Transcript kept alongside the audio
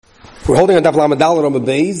We're holding on Daf Lamed Daled on the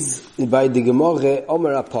Beis by the Gemara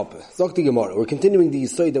Omer Papa. Zok the Gemara. We're continuing the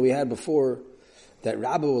story that we had before that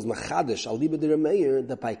Rabbi was machadish al liba der Meir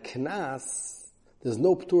that by knas there's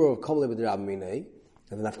no p'tur of kol liba der Rabbi Minei,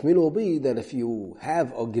 and the nafkamina will be that if you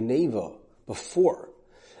have a geneva before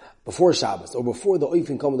Shabbos or before the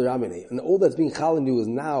oifin kol der Rabbi Minei, and all that's being chal in you is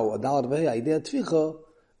now a dalad v'hei idea tvicha,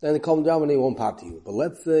 then the kol der Rabbi Minei won't pop to you. But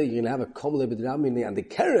let's say you're gonna have a kol liba der Rabbi Minei and the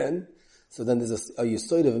keren. So then there's a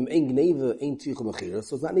yisoid of him, ein gneva, ein tvicha mechira.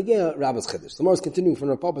 So it's not nigea, Rabbi's chiddush. The Gemara is continuing from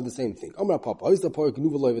Rav Papa, the same thing. Amar Papa, how is the parah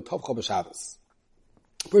gnuva loy v'tovcha b'Shabbos?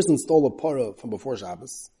 A person stole a parah from before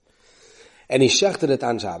Shabbos, and he shechted it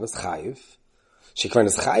on Shabbos, chayiv. Shekvan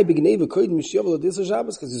is chayiv b'gneva koyd mishyav l'disa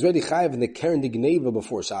Shabbos, because he's already chayiv in the keren de gneva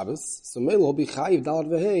before Shabbos. So mele he'll be chayiv dalad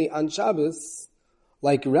v'hei on Shabbos,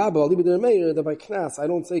 like Rabbi Alibi der Meir, that by Knas, I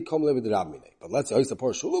don't say Kom Levi der Rabbi Minei. But let's say, oh, the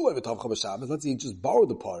parah Shula Levi Tov Chav Shabbos. Let's say he just borrowed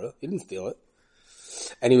the parah, he didn't steal it,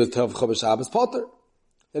 and he was Tov Chav Shabbos Potter.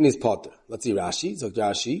 Then he's Potter. Let's see Rashi, so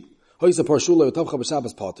Rashi, oh, the parah Shula Levi Tov Chav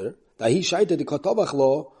Shabbos Potter, that he shaita de Kotovach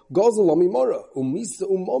lo, Gozel lo mimora, umisa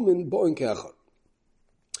umomin boin keachot.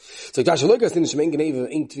 So Rashi, look at this, Shemen Geneva,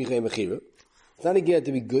 Ein Tvicha Mechira. It's not a get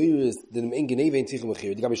to be goyres that in geneva in tichem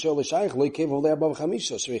mechir. The Gabishol Shaykh lo yikev olei above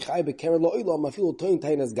chamisha shveichai bekeren lo olam afil toin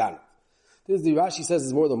tainas gan. This is the Rashi says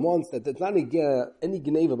is more than once that it's not a get any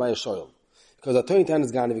geneva by a shoyl because a toin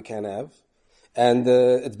tainas gan we can't have, and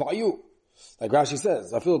it's by you. Like Rashi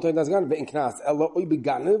says, afil toin tainas gan bein knas elo oy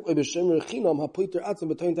beganev oy b'shem rechinam hapoiter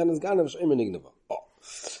atzum betoin tainas gan v'shem nigneva.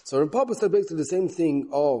 So Rav Papa said basically the same thing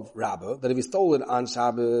of Rabba, that if he stole it on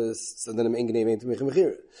Shabbos, so then and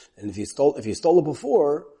if he stole it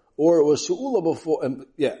before, or it was She'ula before,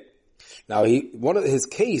 Now one of his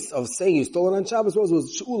case of saying he stole it on Shabbos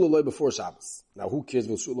was She'ula loy before Shabbos. Now who cares if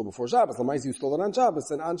it was She'ula before Shabbos? Lamaisi you stole it on Shabbos,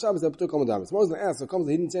 and on Shabbos they put Kol Damas. More than ask, so comes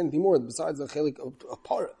he didn't say anything more besides a chelik of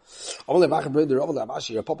parah. What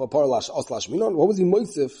was he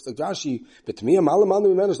moisef? So Rashi, betmiyah malamanu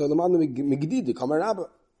mimenu, so lamanu migdidi, kamer Rabba.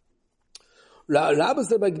 Rabba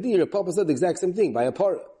said by Gdir, Papa said the exact same thing, by a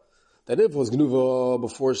parah. That if it was Gnuva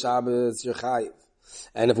before Shabbos, you're chayiv.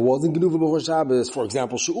 And if it wasn't Gnuva before Shabbos, for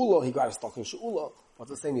example, She'ula, he got a stock in She'ula.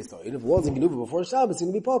 What's the same story? If it wasn't Gnuva before Shabbos, he's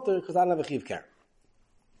going to be Potter, because I don't have a chiv karen.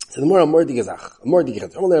 So the Gemara, mordige Zach, mordige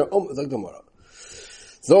Chetz. Zog the Gemara.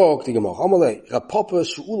 Zog the Gemara. Amalei, Rapapa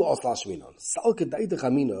She'ula oslash minon. Salke daite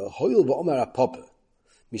chamina, hoil v'omer Rapapa.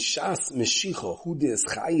 Mishas meshicha, hu de es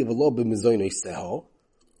chayiv v'lo b'mizoyno iseho.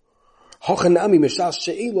 Hochanami mishas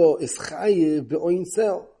she'ilo is chayiv b'oin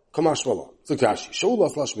sel. Kamash Malon. So Rashi, Shaul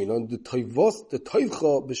Aslash Minon, the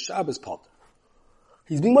Toivcha b'Shabbos Potter.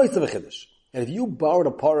 He's being moist of a chiddush. And if you borrowed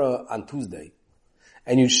a parah on Tuesday,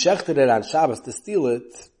 and you shechted it on Shabbos to steal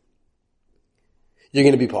it, you're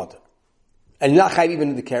going to be Potter. And you're not chayiv even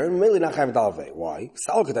in the keren, mainly not chayiv dalavei. Why?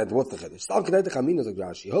 Sal Kedai, what's the chiddush? Sal Kedai Techamina, so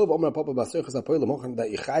Rashi, Hov Omer Papa Baserchas HaPoel Mochan, that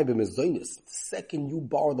you chayiv b'mezoynis. The second you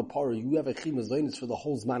borrow the parah, you have a chiv mezoynis for the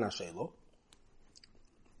whole Zman HaShelo.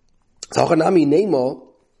 So Hochanami Neimo,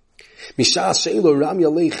 Mishas she'ilo ram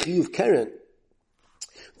yalei chiyuv keren.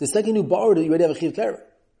 The second you borrowed it, you already have a chiyuv keren.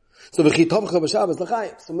 So v'chitovcha b'Shabbos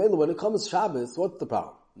l'chayim. So mainly when it comes to Shabbos, what's the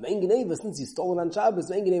problem? Mein geneva, since you stole it on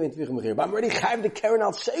Shabbos, mein geneva in tvicha mechir. But I'm already chayiv the keren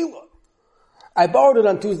al she'ilo. I borrowed it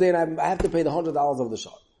on Tuesday and I have to pay the $100 of the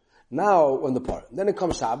shot. Now, when the part, then it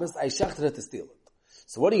comes Shabbos, I shechted it to steal it.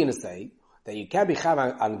 So what are you going to say? That you can't be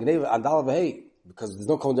chayiv on geneva, on dal v'hei, because there's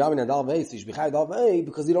no kol d'ramin on dal v'hei, so you should be chayiv dal v'hei,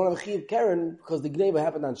 because you don't have a chiyuv keren, because the geneva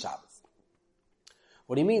happened on Shabbos.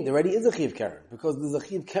 What do you mean? There already is a chiv keren, because there's a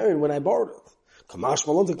chiv keren when I borrowed it. Kamash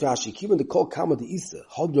malon to Rashi, kiven the kol kama de isa,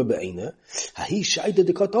 hodra be'ena, hahi shaita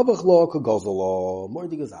de katovach lo, kagozal lo, more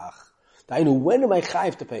digazach. I know when am I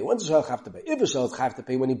chayiv to pay? When's the shayach have to pay? If the shayach have to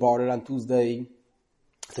pay when he borrowed it on Tuesday,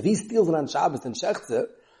 so if he steals it on Shabbos and shechts it,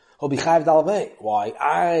 he'll be chayiv dalavei. Why?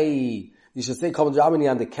 You should say kol jamini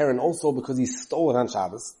on the keren also because he stole it on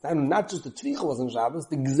Shabbos. And not just the tvicha was on Shabbos,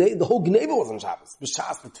 the whole gneva was on Shabbos.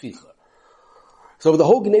 B'shas the tvicha. So if the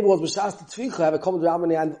whole Geneva was b'shas the tvicha, I have a common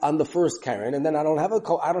ramani on the first keren, and then I don't have a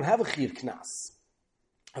chiv knas.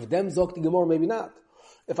 If them zok the gemara, maybe not.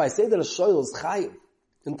 If I say that a shoyl is chayiv,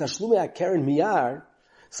 in tashlume a keren miyar,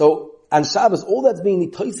 so on Shabbos, all that's being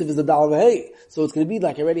nitoisiv is the dal v'hei. So it's going to be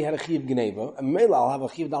like I already had a chiv Geneva, and maybe I'll have a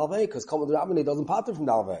chiv dal v'hei, because common ramani doesn't pater from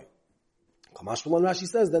dal v'hei. Kamash Malon Rashi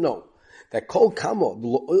says that no. That kol kamo,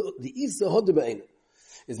 the isa hodr be'ena.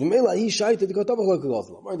 Is Mimela he shaita the Kotovach lo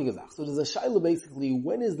kagozlo. More digazach. So there's a shaila basically,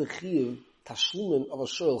 when is the chiyuv tashlumin of a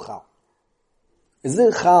shoyl chal? Is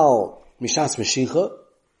it chal mishas meshicha,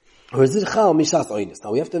 or is it chal mishas oinis?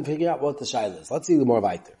 Now we have to figure out what the shaila is. Let's see the more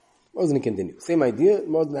weiter. More than continue. Same idea,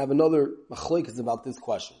 more than have another machlokes about this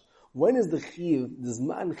question. When is the chiv, this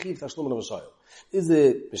man chiv tashlumin of a shoyl? Is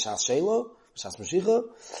it b'shas shelo, b'shas mashicha,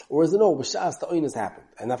 or is it no, b'shas the oinus happened?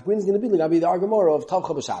 And Nafkamin is going to be like, I'll be the argument of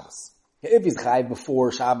tavcha b'Shabbos. If he's chayv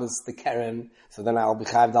before Shabbos, the Karen, so then I'll be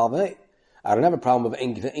chayv dalvei. I don't have a problem with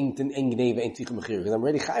engneva and tikkun mechir, because I'm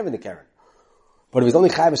already chayv in the Karen. But if he's only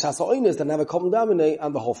chayv b'shas oinus, then I have a common dominate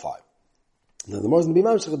on the whole 5. Now the Gemara is going to be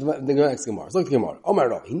mamshach with the next Gemara. Look at the Gemara. Omar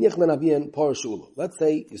Rav, hinich lenavian par shulu. Let's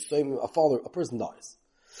say a person dies,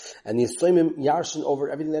 and the Yisraelim yarshin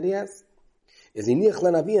over everything that he has. Is hinich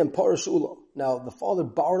lenavian par shulu. Now the father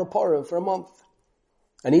borrowed a parah for a month,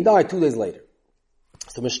 and he died 2 days later.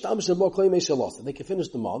 So mishtam shelo koyim shelos. They can finish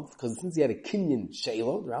the month because since he had a kinyan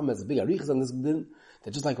shelo, the Ram has a big arichas on this din.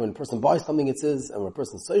 That just like when a person buys something, it says, and when a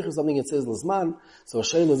person seiches something, it says lizman. So a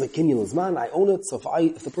shelo is a kinyan lizman. I own it. So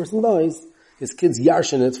if the person dies, his kids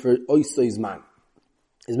yarshin it for oisoi's man.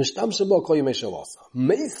 Is mishtam shelo koyim shelos.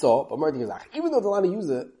 Meisa, but more thing is even though they're allowed to use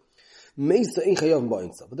it, meisa ain't chayav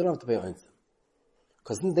ba'insa, but they don't have to pay einsa.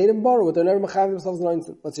 Because since they didn't borrow it, they're never mechavim themselves in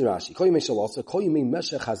einsa. Let's see Rashi. Koyim shelos, koyim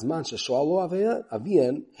meshech hazman sheshoalo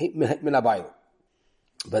avian min abayim.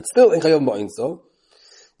 But still ain't chayav ba'insa.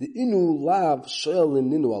 The inu lav shoel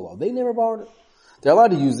ninu Allah. They never borrowed it. They're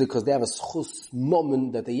allowed to use it because they have a schus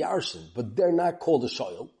moment that they yarshin, but they're not called a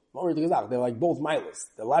shoel. They're like both milas.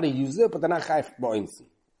 They're allowed to use it, but they're not chayv ba'insa.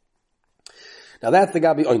 Now that's the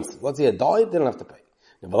gabi einsa. Let's say it died, they don't have to pay.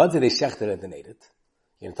 Now, but let's say they shechted it and ate it.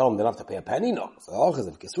 You can tell them they don't have to pay a penny? No. So the halach is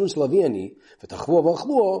if kesur shalaviani, v'tachluo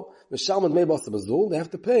v'achluo, v'shalman dmei bas bazul, they have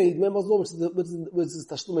to pay dmei bazul, which is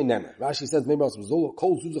tashlumei nemer. Rashi says dmei bas bazul,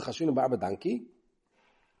 kol zuzah chashvina ba'arba danki,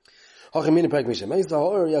 hachemini perek mishemeisa,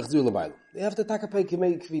 or yachzir l'baylu. They have to take a pay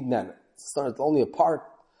k'mei k'vid nemer. It's only a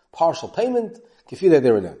partial payment, k'fid that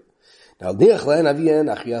they're in it. Now, diachle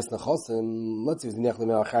navian achiyas nechosim, let's see if it's diachle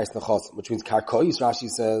me achiyas nechosim, which means karkois, Rashi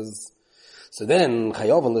says. So then,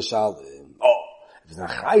 chayav and l'shalim. If it's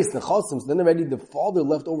achiyas nechosim, so then already the father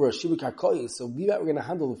left over a shiur karkois, so we're going to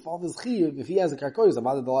handle the father's chiyuv. If he has a karkois,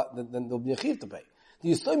 then there'll be a chiyuv to pay.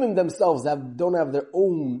 The Yisraelim themselves don't have their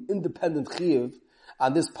own independent chiyuv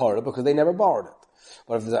on this part because they never borrowed it.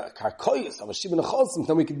 But if there's a karkois of a shiur nechosim,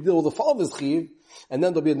 then we can deal with the father's chiyuv, and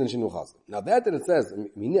then there'll be a din shinu chazim. Now that it says,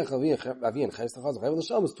 miniach avian chayis chazim chayv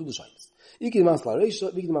l'sham is two l'shayis. Iki masla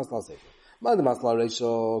reisha, iki masla sefer. Man de masla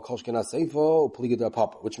reisha koshkena sefer upliga der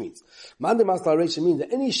papa, which means man de masla reisha means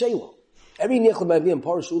that any shayla, every niachal avian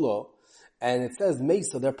parashula, and it says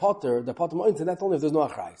mesa, they're potter moinsin. That's only if there's no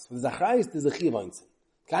achrayis. If there's achrayis, there's a chiv moinsin.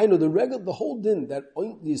 Kind of the whole din that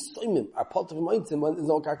the soimim are potter moinsin when there's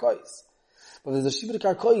no karkois. But if there's a shiur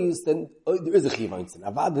karkois, then there is a chiv einstein.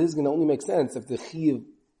 Avad is going to only make sense if the chiv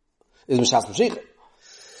is mishas mashiach.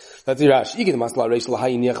 That's the Rashi. You get the masla reish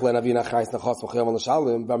l'hayin yechle navin achayis nechos v'chayav on the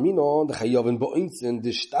shalim. V'amino the chayav in bo'intzen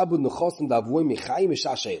the shtabu nechosim da'avoy mechayim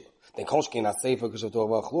mishas sheila. Then koshkein ha-sefer k'shav tov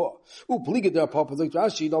v'achlo. U'pliget der papa like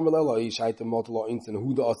Rashi dam l'elo yishayt motlo eintzen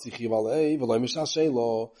hu da asi chiv alei v'loy mishas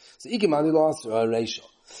sheila. So ikimani lo asra reisha.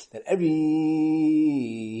 That every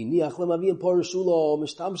niach lemavi parashula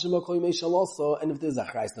mishtam shema koyim shalosa, and if there's a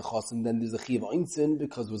chayis nechosim, then there's a chiv eintzin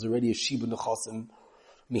because there was already a shiur nechosim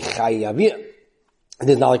michai avir. And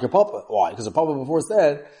it's not like your papa. Why? Because the papa before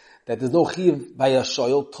said that there's no chiv by a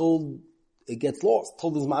shoyl till it gets lost,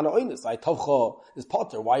 till there's mana oinus. I tovcha is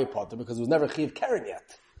potter. Why potter? Because there was never chiv karen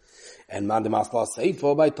yet. And man de masla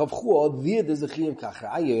seifa by tovchua there's a chiv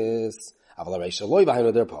kachayis. Aval reisha loy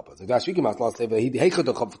v'hayno der papa. So that's wikim masla say he heichot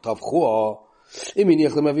the tavchua. Imini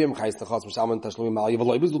yechlem avim chayis techas m'shaman tashlumim mal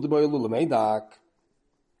yevaloy bezul deboy lula meidak.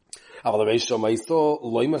 Aval reisha meiso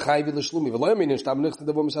loy mechayv l'shlumi v'loy aminin shtam nichse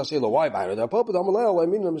devo mishashelo. Why v'hayno der papa? Damalei loy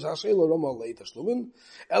aminin mishashelo roma lei tashlumin.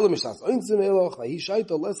 Elo mishas oinzim eloch v'hi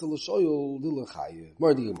shaita lesa l'shoyol dila chayiv.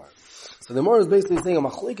 More the Gemara. So the Gemara is basically saying a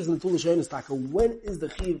machlekes in the Tul L'Shoyin is taka. When is the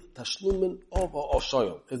chiv tashlumin of a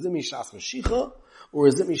shoyol? Is it mishas mashicha? Or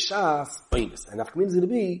is it mishas oinus? And nafkamina is going to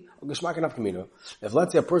be a geshmak and nafkamina. If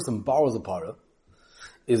let's say a person borrows a parah,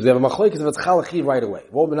 is we have a machlekes if it's chalachiv right away.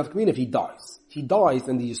 Well, nafkamina if he dies,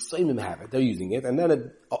 and the Yisraelim have it, they're using it, and then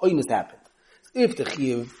a oinus happened. If the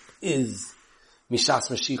chiv is mishas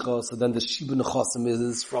mashicha, so then the shiur nechosim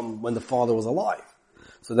is from when the father was alive.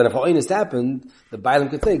 So then if a oinus happened, the bailam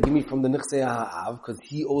could say, give me from the nichsei ha'av, because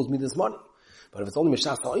he owes me this money. But if it's only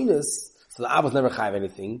mishas oinus, so the Av was never chayav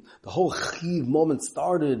anything. The whole chiv moment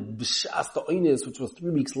started b'shas the oinus, which was 3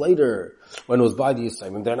 weeks later when it was by the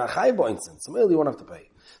Yisraelim. They're not chayav b'oinsin. So maybe you won't have to pay.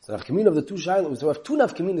 So the nafkamina of the two shilos. So we have two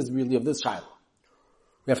nafkaminas really of this shiloh.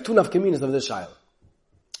 We have two nafkaminas of this shiloh.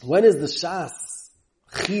 When is the shas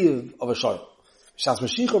chiv of a shiloh? Shas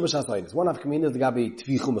mashiach or b'shas oinus? One nafkamina is the gabi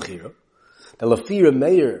tvichu mechira. The lafira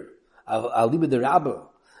meir al liba de rabba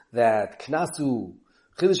that knasu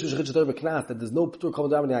that there's no P'tur Kol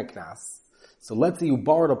Damani on Knas. So let's say you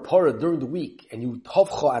borrowed a parah during the week and you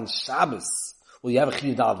tovcha on Shabbos. Well, you have a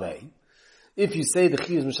Chiv Dalvei. If you say the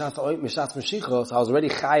Chiv is Mishas Mashicha, so I was already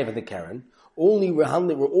Chayiv at the Karen. We're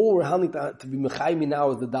all handling to be Mechayim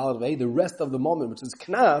now is the Dalvei. The rest of the moment, which is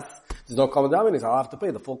Knas, there's no Kol Damani, so I'll have to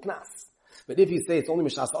pay the full Knas. But if you say it's only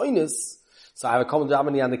Mishas Oinus, so I have a Kol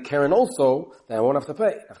Damani on the Karen also, then I won't have to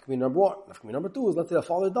pay. Nafka number one. Nafka number two is, let's say the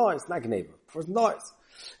father dies, it's not Gneva. The person dies.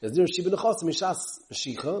 Is there Shiba Nechas Mishas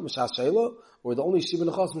Mashicha, Mishas Sheila, or the only Shiba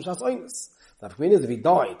Nechas Mishas Oinus? Nafka is if he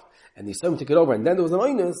died, and the servant took it over, and then there was an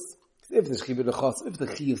Oinus, if the Shiba Nechas, if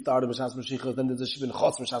the Chiv started Mishas Mashicha, then there's a Shiba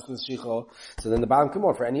Nechas Mishas Mashicha, so then the Baal come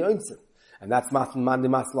over for any Oinus. And that's Mandi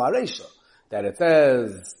Masla Aresha, that it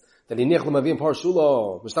says, that he nechlam avim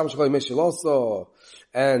parshula, b'shtam shechol yimeshiloso,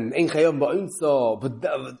 and ein chayam ba'inso, but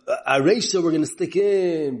Aresha we're going to stick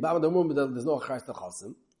in, there's no chayes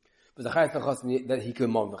nechasim, but the chayes nechasim that he could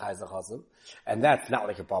mom the chayes nechasim, and that's not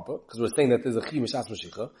like a papa, because we're saying that there's a chi mishas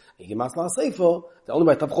mashicha, and he masla seifa, the only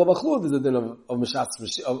by tapchov achlud is a din of mishas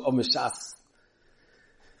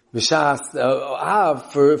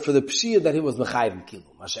for the pshia that he was mechayim kilo.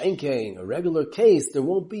 Masha'enkein, a regular case, there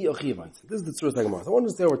won't be a chiyavain. This is the truth of Gemara. So I want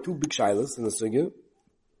to say there were two big shilas in the sugya.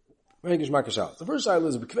 Very gishmak shilas. The first shilas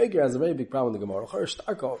is Bekveger has a very big problem in the Gemara. Chayr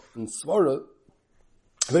shtarkov in Svara,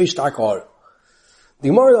 very starkar. The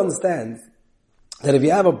Gemara understands that if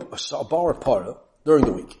you have a bar of para during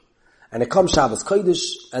the week, and it comes Shabbos Kodesh,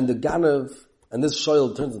 and the Ganav, and this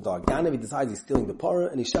shoyl turns into a Ganav, he decides he's stealing the para,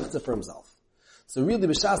 and he shechts it for himself. So really,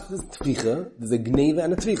 b'shas this tvicha, there's a gneva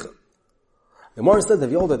and a tvicha. The Gemara says that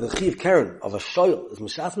if you hold that the chiv karen of a shoyl is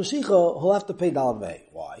mishas mashicha, he'll have to pay dal vei.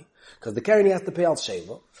 Why? Because the karen he has to pay al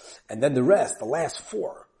sheva, and then the rest, the last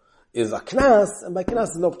four, is a knas, and by knas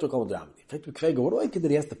is no p'tur kol dramati. In fact, what do I think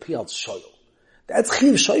that he has to pay al shoyl? That's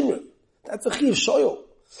chiv shoymer. That's a chiv shoyl.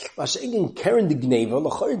 Masha'egin karen the gneva,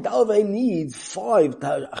 l'chor dal vei needs 5,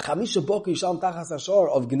 chamisha boku yisham tachas ashar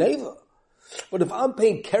of gneva. But if I'm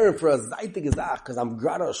paying keren for a zayte gezach, because I'm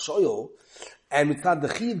grada shoyl, and mitzad the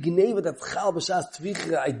chiv gneva that's chal b'shas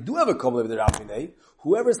tvicha, I do have a problem with the rabbinei.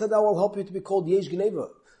 Whoever said that will help you to be called yesh gneva.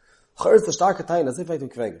 Chor is the stark tayin, as if I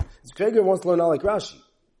took Kveger. Kveger wants to learn now like Rashi.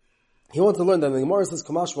 He wants to learn that the Gemara says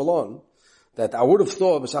kamash malon, that I would have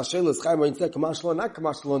thought b'shas sheila is chayim, or instead kamash malon, not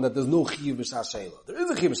kamash malon, that there's no chiv b'shas sheila. There is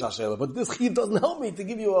a chiv b'shas sheila, but this chiv doesn't help me to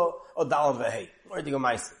give you a dollar v'hei. Or anything of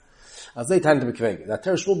ma'aseh. As they tend to be kveg. That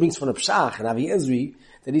Ter Shmuel brings from a Pshach and Avi Ezri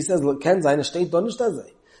that he says, look, ken zayin a shteit do nishtah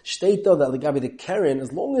zay. Shteit do that legabi the keren,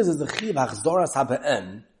 as long as there's a chiv hachzoras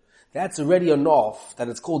haba'en, that's already enough that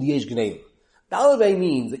it's called yesh gneva. Dalavei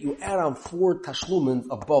means that you add on 4 tashlumins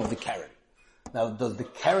above the keren. Now, does the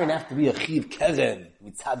keren have to be a chiv keren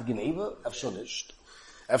mitzad gneva? Efshonisht.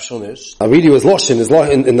 I read you as Loshin,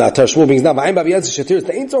 in the Ter Shmuel brings down, V'ayim Avi Ezri shetir,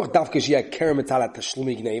 the ein tzorch davke shiyah keren mitzad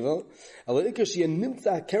tashlumi gneva, אבל איקר שיהיה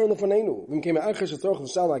נמצא הקרן לפנינו. ואם כן מאחר שצורך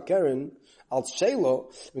לשם הקרן על שאלו,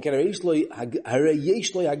 ואם כן הרי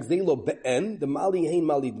יש לו הגזלו באן, דמלי הן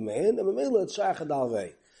מלי דמן, וממילא את שייך הדלווי.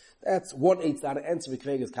 That's 1/8 out of answer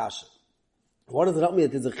Bekveger's kasha. What does it help me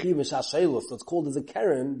that there's a chiv mishas sheilo, so it's called as a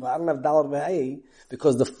keren, but I don't have dollar v'hei,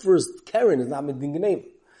 because the first keren is not medin gneva.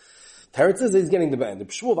 Teretz says he's getting the ban. The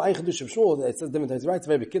Pshmuel, v'ayin chedush Pshmuel, it says different times, right, it's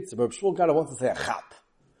very bekitzer, but Pshmuel kind of wants to say a chap.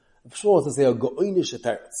 Pshmuel wants to say a go'inish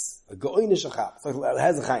teretz. A go'inish chap. So it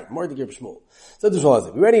has a chayim. More to give Pshmuel. So the Pshmuel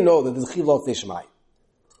says, we already know that there's a chiv lot shemai.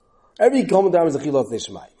 Every common down is a chiv lot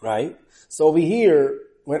shemai, right? So over here,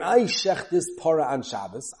 when I shech this para on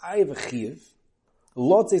Shabbos, I have a chiv,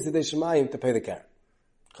 lot shemayim to pay the karen.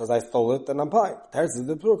 Because I stole it and I'm paying. Teretz is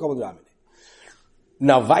the pure common down.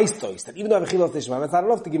 Now, Weistois, that even though I have a chiv lot shemai, it's not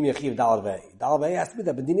enough to give me a chiv dollar vei. Dollar vei has to be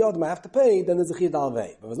that. B'dini odom I have to pay, then there's a chiv dollar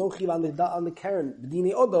vei. But there's no chiv on the karen.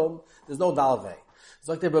 B'dini odom, there's no dollar vei. It's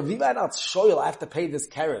like, but if I not shoyl, I have to pay this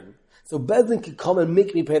karen. So Bezdin can come and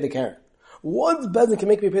make me pay the karen. Once Bezdin can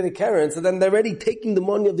make me pay the karen, so then they're already taking the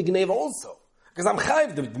money of the gneva also. Because I'm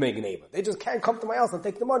chayiv to make gneva. They just can't come to my house and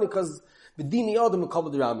take the money because b'dini odom will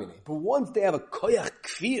the ramine. But once they have a koyach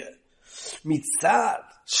kfir, mitzad,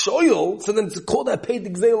 shoyl, so then it's called I paid the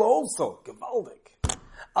gzela also. Gevaldik.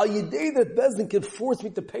 Al yedei that Bezdin can force me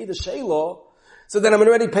to pay the shayla, so then I'm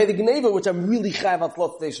already pay the gneva, which I'm really chayiv at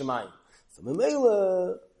lot shemayim. So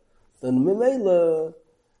Memela,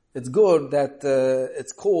 it's good that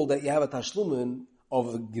it's called that you have a tashlumin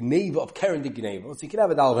of gneva, of keren the gneva, so you can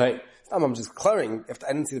have it al hey. I'm just clearing, if I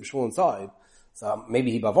didn't see the Pshmuel inside, so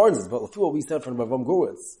maybe he bavarns this, but through what we said from Ravam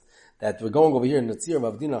Gurwitz, that we're going over here in the Tzir of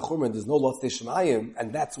Avdina Churman, there's no lot shemayim,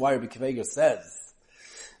 and that's why Rabbi Kveger says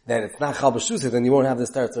that it's not chal b'shusik, then you won't have this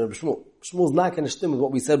start to Rabbi Shmuel. Shmuel's not going to stem with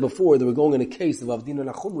what we said before, that we're going in a case of avdina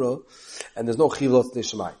nachumra, and there's no chilot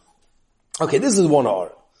d'shemai. Okay, this is one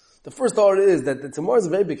R. The first R is that the Tzemar is a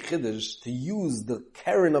very big chiddush to use the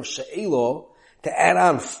Karen of She'elo to add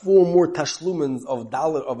on 4 more tashlumins of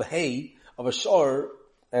dollar, of hay, of a shiur,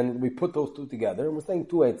 and we put those two together, and we're saying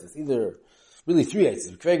 2 eitzes, either, really 3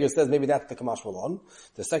 eitzes. Kreger says maybe that's the Kamash Malon.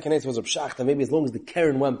 The second eitzes was a pshach, that maybe as long as the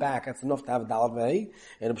Karen went back, that's enough to have a dollar of hay.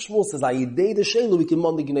 And Reb Shmuel says, Ayidei the She'elo, we can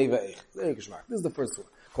mandi gnei ve'ech. This is the first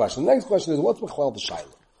question. The next question is, what's Mechwal the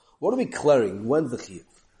Shaila? What are we clearing? When's the Chiyuv?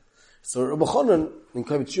 So Rabbi Chanan in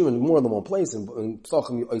Kavit Shur, in more than one place, in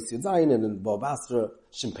Psachim Oisiyad Zayin and in Bab Asra,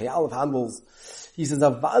 Shimpei Aleph handles, he says,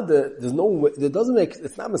 Avada, there's no way,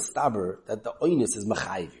 it's not mistaber that the oinus is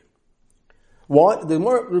machayiv. What? The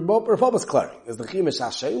more, Rav is clearing. Is the Chiyuv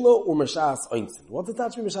Meshas Sheilo or Meshas Oinsin? What's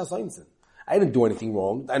attached to Meshas Oinsin? I didn't do anything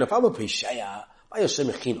wrong. I know if I'm a Pesheya, by Hashem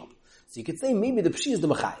Echinam. So you could say maybe the Pshi is the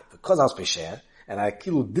machayiv. Because I was Pesheya, and I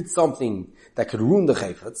did something that could ruin the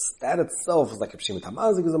chayfetz, that itself is like a pshim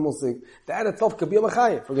tamazik is a musik, that itself could be a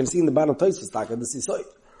machayev. We're going to see in the bottom of Tosfos Taka, this is so.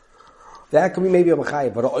 That could be maybe a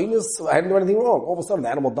machayev, but I didn't do anything wrong. All of a sudden the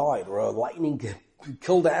animal died, or a lightning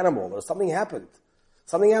killed the animal, or something happened.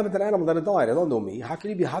 Something happened to the animal that it died. I don't know me. How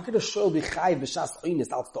could a shul be chayev b'shas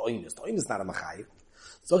oinus out to oinus? The oinus is not a machayev.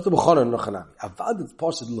 So to b'chonon nochanami. Avad it's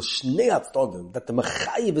poshut l'shnei atzodim, that the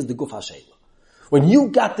machayev is the guf hashayla. When you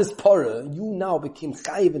got this parah, you now became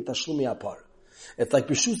chayiv in tashlumi parah. It's like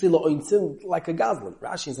b'shusi lo'ointzin, like a gazlan.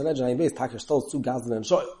 Rashi in Sanhedrin Ayin Beis, Takar stole 2 gazlan and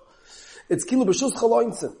shoyl. It's kilu b'shus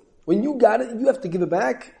chalointzin. When you got it, you have to give it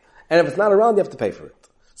back, and if it's not around, you have to pay for it.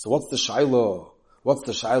 So what's the shaylo? What's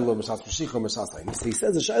the shaylo? Meshas Mashiach or Meshas Ayin? So he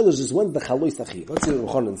says the shaylo is just when's the chalois achiv. Let's see the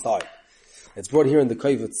Rechon inside. It's brought here in the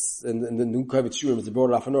Kavitz, in the new Kavitz Shurim, it's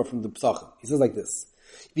brought off and off from the Psachim. He says like this.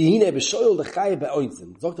 V'hine b'shoyel l'chayev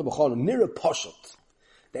be'ointzin. Zok te b'chon, nira poshot.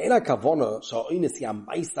 The ena kavona, sha'oinus ya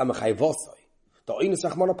ma'isa mechayvosoi. The oinus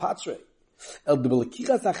rachmana patre. El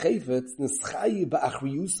debelekichas ha'chayvetz nischayi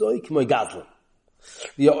ba'achriyusoi k'moi gazlan.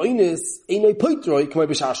 The oinus einoi poitroi k'moi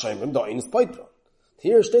b'shashayim, the oinus poitro.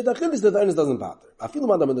 Here, state achilles that the oinus doesn't pater. Afilu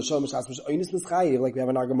madam in the shom mishas mish oinus nischayi, like we have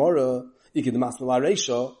in our Gemara, ikid masmala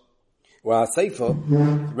reisha, where a seifa,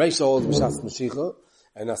 reisha holds mishas mashicha,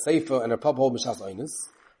 and a seifa and a pub hold mishas oinus.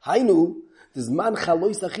 Hainu, the zman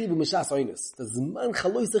chalois achiv mishas oinus. The zman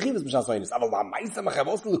chalois achiv is mishas oinus. Aval ma ma'isa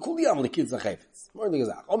mechavos l'kuliyam l'kidz achayfetz. More than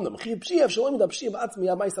gezach. Omnam chiv pshiyev shalom da pshiyev atzmi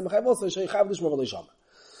ya ma'isa mechavos sheyichav d'shmo v'lo yishama.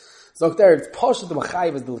 So there, it's posh that the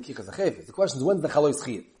machayiv is the l'kichas achayfetz. The question is, when's the chalois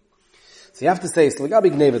chiv? So you have to say, so l'gabi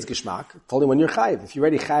gnevetz geshmak, told him when you're chayiv. If you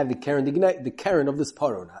already chayiv the karen of this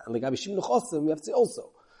parah, and l'gabi shim nechosim, you have to say also.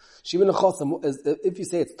 Shim nechosim, if you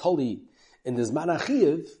say it's totally in the zman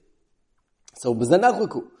achiv, so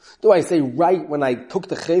do I say right when I took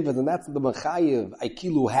the chiv and that's the machayev I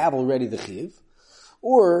kilu have already the chiv,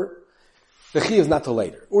 or the chiv is not till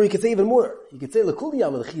later, or you could say even more. You could say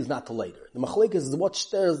lekuliyam the chiv is not till later. The machlekes is what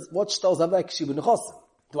shtels avek shiva nechosim.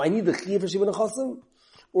 Do I need the chiv for shiva nechosim,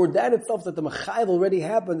 or that itself that the machayev already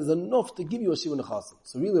happened is enough to give you a shiva nechosim?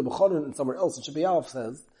 So really, B'chorin and somewhere else in Shebeyalf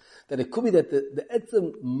says that it could be that the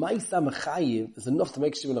etzem ma'isa machayev is enough to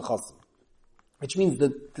make shiva nechosim. Which means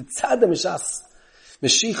that the tzad mishas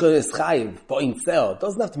meshicha is chayiv ba'inzel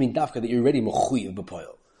doesn't have to mean dafka that you're already mechuyev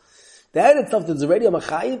b'poil. That itself that's already a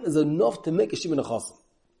mechayiv is enough to make a shiva nechasim.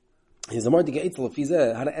 He's a more to get if he's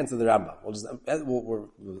how to answer the Rambam. We'll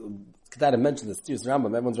try to mention this to the Rambam.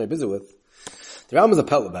 Everyone's very busy with. The Rambam is a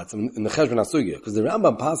pelabats in the Cheshvan Asugya because the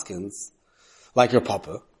Rambam paskins like your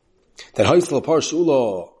papa that hoisel par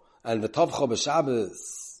shula and the tavcha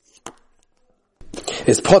b'Shabbos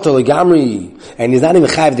is potter legamri, and he's not even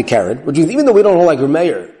chayiv the karen, which means even though we don't hold like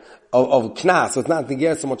Remeir of Knas, so it's not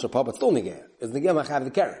Niger so much a pop, it's still Niger. It's Niger chayiv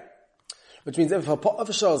the karen. Which means if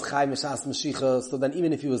a show is chayiv mishas mashicha, so then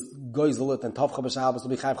even if he was goizelit and tavcha b'Shabbos, will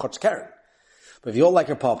be chayiv chotch karen. But if you hold like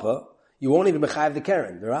your papa, you won't even be chayiv the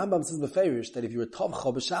karen. The Rambam says beferish that if you're a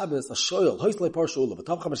tavcha b'Shabbos, a shoyel hoisle par shula, but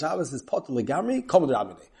tavcha b'Shabbos is potter legamri, kom the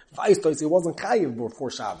Ramine. Vayis he wasn't chayiv before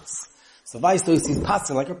Shabbos. So vice to see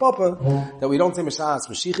passing like a papa that we don't say mishas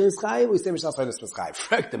mashiach is chayiv, we say mishas oinus is chayiv.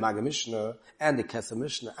 Frek the Maga Mishnah and the Kesem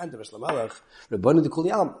Mishnah and the Rishla Malach Rebbeinu de Kol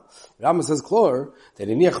Yam. Rambam says klor that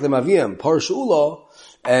iniach lemavim par shula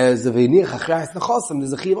as the iniach achrayis nechosim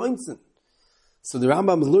there's a chayiv oinsin. So the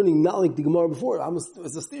Rambam is learning not like the Gemara before. Rambam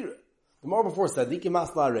is a stira. The Gemara before said diki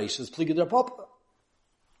masla reishes pligid their papa.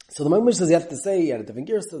 So the Maga Mishnah says you have to say you had a different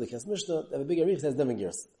girsa. The Kesem Mishnah they have a bigger rich says different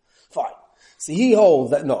girsa. Fine. So he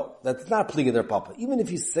holds that no, that's not pliga their papa. Even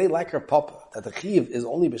if you say like her papa, that the chiv is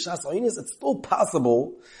only b'shas oinus, it's still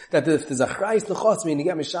possible that if there's a chayis nechos, meaning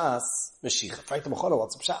you get mishas, meshicha. Fight the mechona,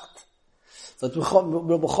 what's pshat? So it's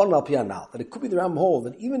b'chona al piyanal. That it could be the Ram holds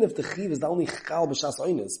that even if the chiv is the only chal b'shas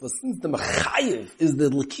oinus, but since the mechayiv is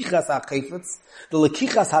the lekichas ha'chayfetz, the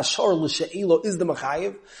lekichas ha'shor l'she'ilo is the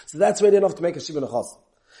mechayiv, so that's ready enough to make a shiva nechos.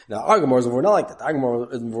 Now, Argamor is we're not like that.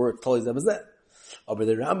 Argamor is we're totally zebazet. But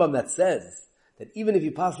the Rambam that says that even if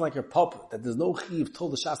you pass like your papa, that there's no chiv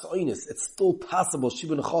told the shas oinus, it's still possible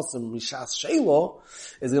shiva nechosim mishas sheilo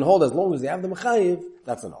is going to hold as long as you have the mechayiv.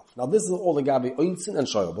 That's enough. Now this is all the gabi oinsin and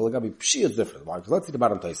shoyel, but the gabi pshi is different. Because let's see the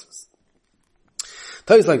bottom Tosfos.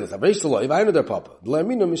 Tosfos like this: Avreish lo, if I know their papa,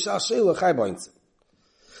 l'aminu mishas sheilo chay b'oinsin.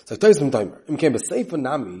 So Tosfos from timer, im came b'seif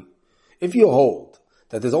nami. If you hold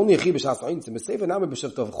that there's only a chiv b'shas oinsin, b'seif nami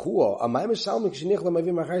b'shav tov chua, amay mishalmik shenich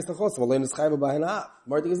l'mavim achayis nechosim, alein is chayva b'henaav.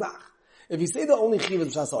 Mardi gezach. If you say the only chiv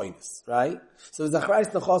is b'shas oinus, right? So if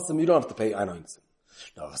zachrayis nechosim, you don't have to pay oinus.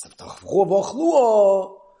 No,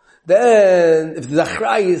 then if the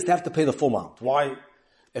zachrayis, they have to pay the full amount. Why?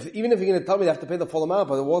 Even if you're going to tell me they have to pay the full amount,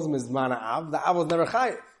 but it wasn't mizmana av, the av was never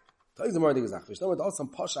chayiv. Tell you the more gezach. There's no some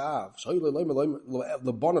pasha av. Shoy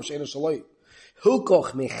the bon of sheina shaloi.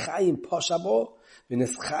 Hilkoch mechayim pasha bo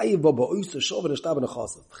v'nes chayiv bo ba'oisu shov v'neshtab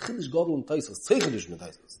nechosim. Chidish gadol and Tosfos. Tzeichidish mit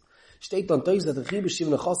Tosfos. Steht on Tosfos that the chiv b'shiv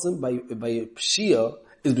nechosim by pshia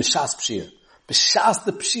is b'shas pshia. B'shas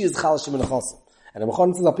the pshia is chal shiv nechosim. And the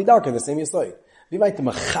mechon says apidarka the same yesoi. We might the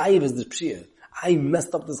mechayiv is the pshia. I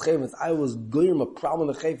messed up this chayfetz. I was goyim a problem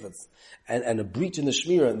in the chayfetz and a breach in the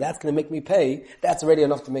shmira, and that's going to make me pay. That's already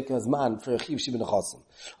enough to make a man for a chiv shiv nechosim.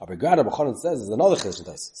 Aber gerade B'chonon says is another chiddush in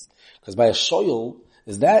Tosfos. Because by a shoyel,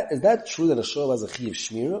 is that true that a shoyel has a chiv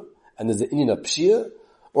shmira and there's an inyan of pshia,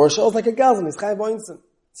 or a shoyel is like a gazan, it's chayiv oinsin.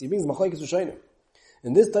 So he brings machlokes v'shaynim.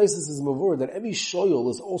 In this Tosfos is mavur that every shoyel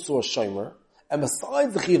is also a shomer, and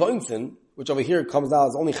besides the chiv oinsin, which over here comes out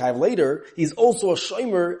as only chayiv later, he's also a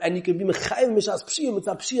shomer, and you can be mechayiv mishas pshia,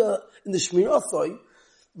 mitzah pshia in the shmirasoi,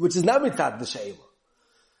 which is not mitzah the sheila.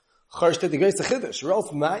 Charshtet the grace of chiddush, or else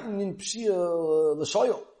ma'in in pshia the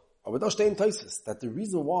shoyel. Or we don't stay in Tosfos that the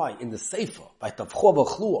reason why in the Seifa by Tavchua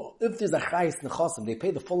B'Chlua, if there's a chayis nechasim, they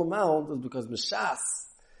pay the full amount is because Mishas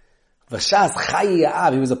V'Shas Chayi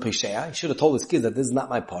Ya'av, he was a Pesheah. He should have told his kids that this is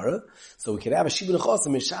not my para, so we could have a Shiva nechasim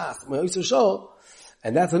Mishas Ma'oser Shol,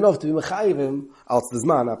 and that's enough to be mechayivim al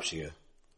tzizman apshiyah.